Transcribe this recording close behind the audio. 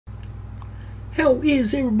How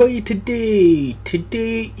is everybody today?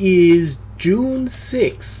 Today is June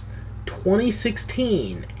 6th,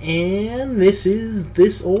 2016, and this is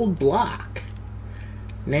This Old Block.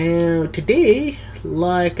 Now, today,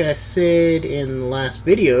 like I said in the last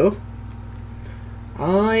video,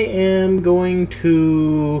 I am going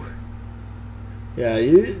to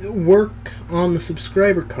work on the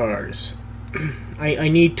subscriber cars. I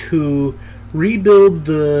need to rebuild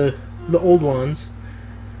the old ones.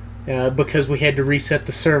 Because we had to reset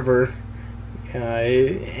the server,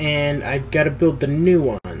 and I've got to build the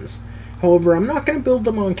new ones. However, I'm not going to build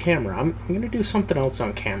them on camera. I'm going to do something else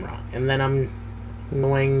on camera, and then I'm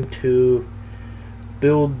going to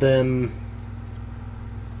build them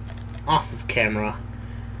off of camera.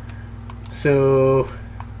 So,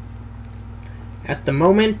 at the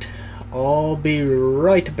moment, I'll be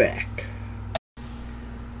right back.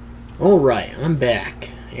 Alright, I'm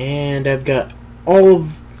back, and I've got all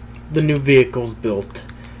of the new vehicles built.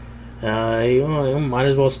 Might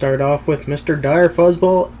as well start off with Mr. Dire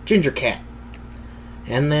Fuzzball Ginger Cat,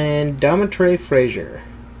 and then DAMT Fraser,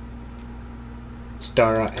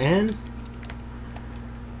 Stara Ann,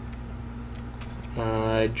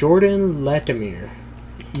 Jordan Latimer.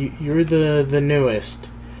 You're the newest.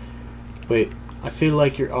 Wait, I feel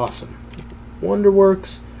like you're awesome.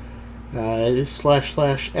 Wonderworks,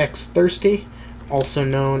 //X Thirsty, also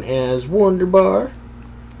known as Wonderbar.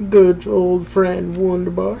 Good old friend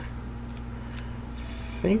Wonderbar. I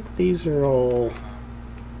think these are all...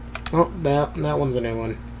 Oh, that one's a new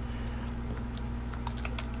one.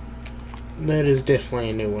 That is definitely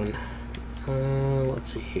a new one.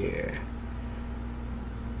 Let's see here.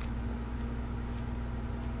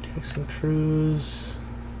 Texan Cruz.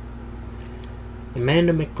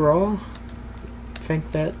 Amanda McGraw. I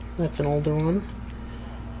think that's an older one.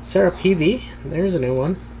 Sarah Peavy. There's a new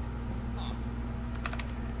one.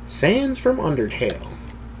 Sans from Undertale.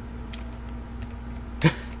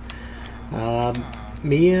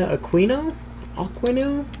 Mia Aquino?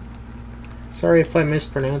 Sorry if I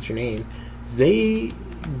mispronounce your name. Zay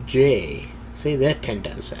J. Say that 10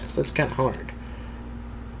 times fast. That's kind of hard.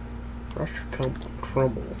 Rush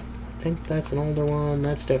Crumble. I think that's an older one.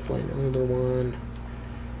 That's definitely an older one.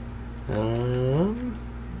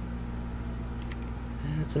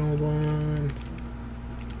 That's an old one.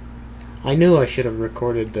 I knew I should have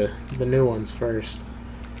recorded the new ones first.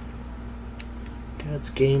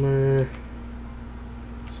 God's Gamer,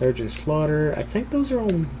 Sergeant Slaughter. I think those are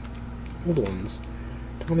all old ones.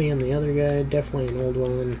 Tommy and the other guy, definitely an old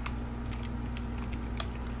one.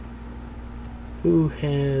 Who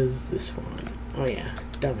has this one? Oh yeah,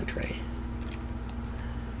 DAMT.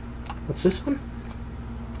 What's this one?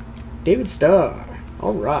 David Starr.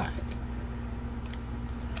 Alright.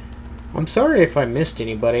 I'm sorry if I missed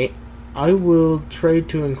anybody. I will try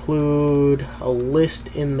to include a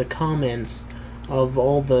list in the comments of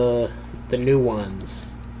all the new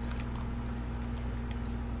ones.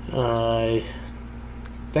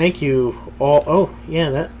 Thank you all. Oh, yeah,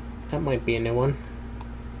 that might be a new one.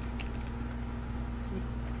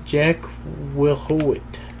 Jack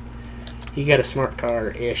Wilhowitt. He got a smart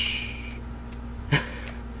car-ish.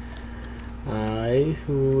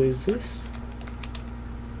 Who is this?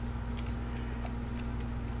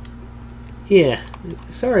 Yeah,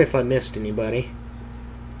 sorry if I missed anybody.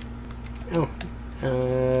 Oh,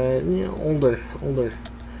 yeah, older.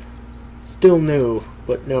 Still new,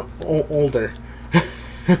 but no, older.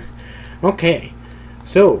 Okay,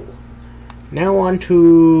 so, now on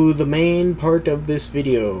to the main part of this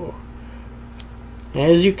video.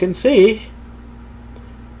 As you can see,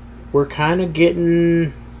 we're kind of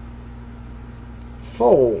getting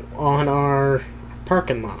full on our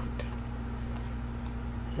parking lot.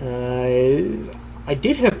 I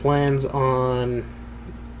did have plans on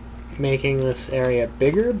making this area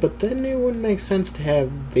bigger, but then it wouldn't make sense to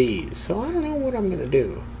have these, so I don't know what I'm gonna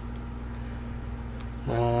do.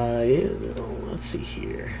 Let's see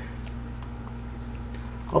here.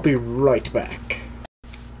 I'll be right back.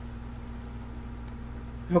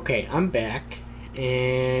 Okay, I'm back,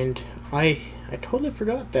 and I totally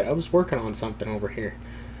forgot that I was working on something over here.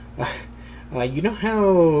 You know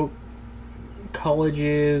how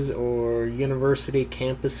colleges or university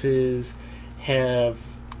campuses have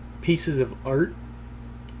pieces of art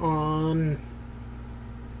on,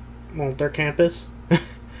 well, their campus?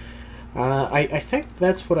 I think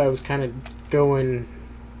that's what I was kind of going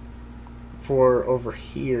for over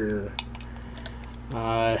here.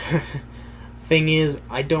 Thing is,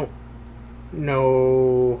 I don't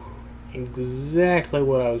know exactly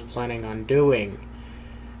what I was planning on doing.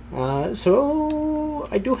 So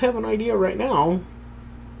I do have an idea right now.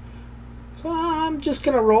 So I'm just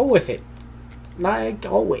gonna roll with it. like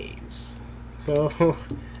always. So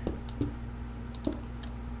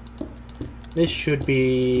this should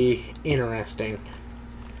be interesting.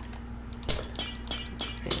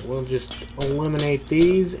 And we'll just eliminate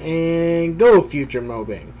these and go future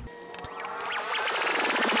Mobinng.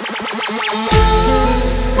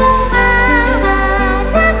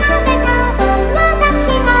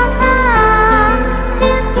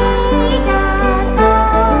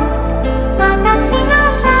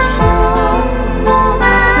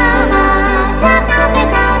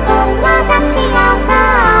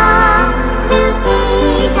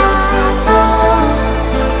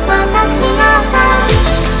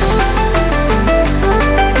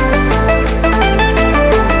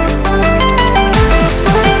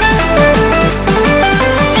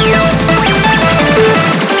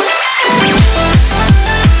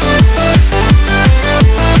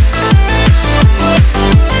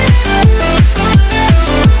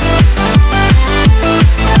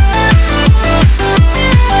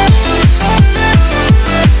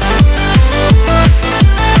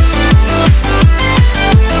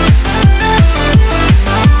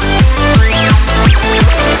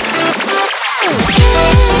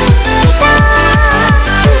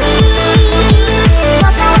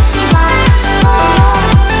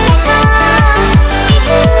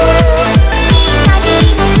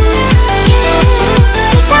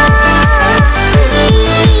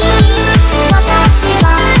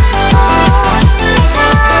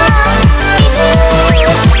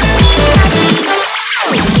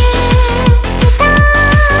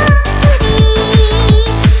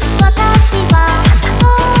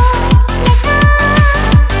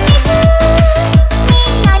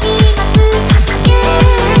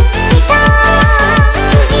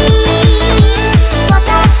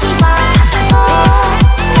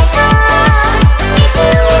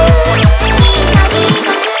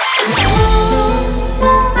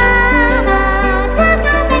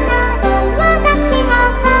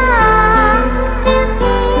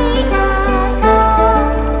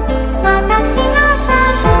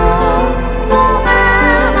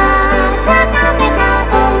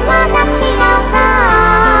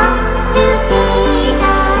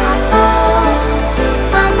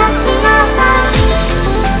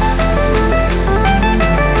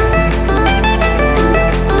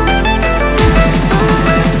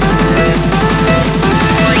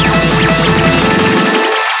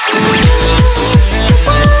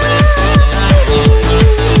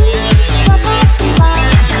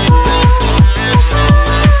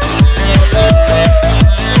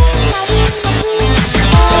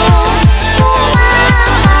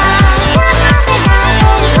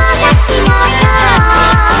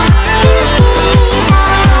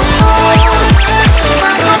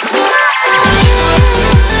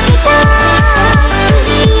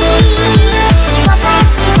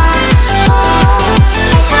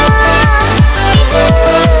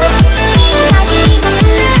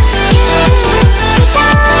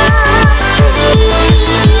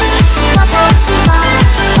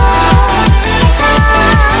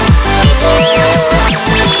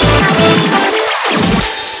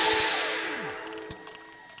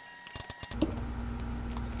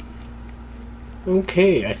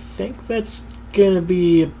 Okay, I think that's gonna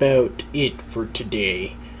be about it for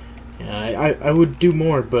today. I would do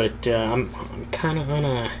more, but I'm kind of on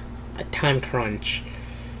a time crunch.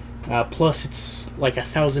 Plus, it's like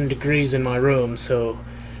 1,000 degrees in my room, so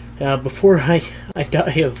before I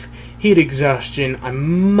die of heat exhaustion, I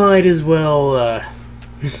might as well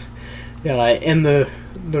end the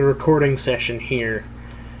recording session here.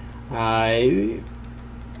 And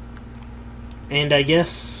I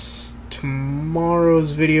guess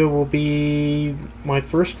tomorrow's video will be my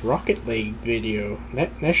first Rocket League video.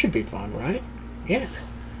 That should be fun, right? Yeah.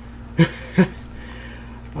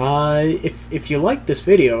 If you like this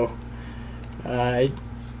video, go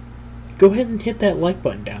ahead and hit that like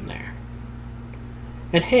button down there.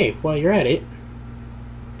 And hey, while you're at it,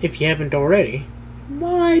 if you haven't already,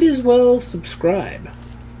 might as well subscribe.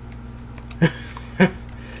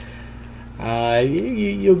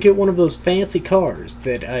 You'll get one of those fancy cars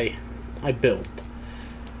that I built.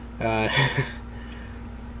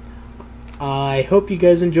 I hope you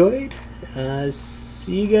guys enjoyed.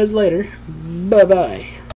 See you guys later.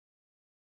 Bye-bye.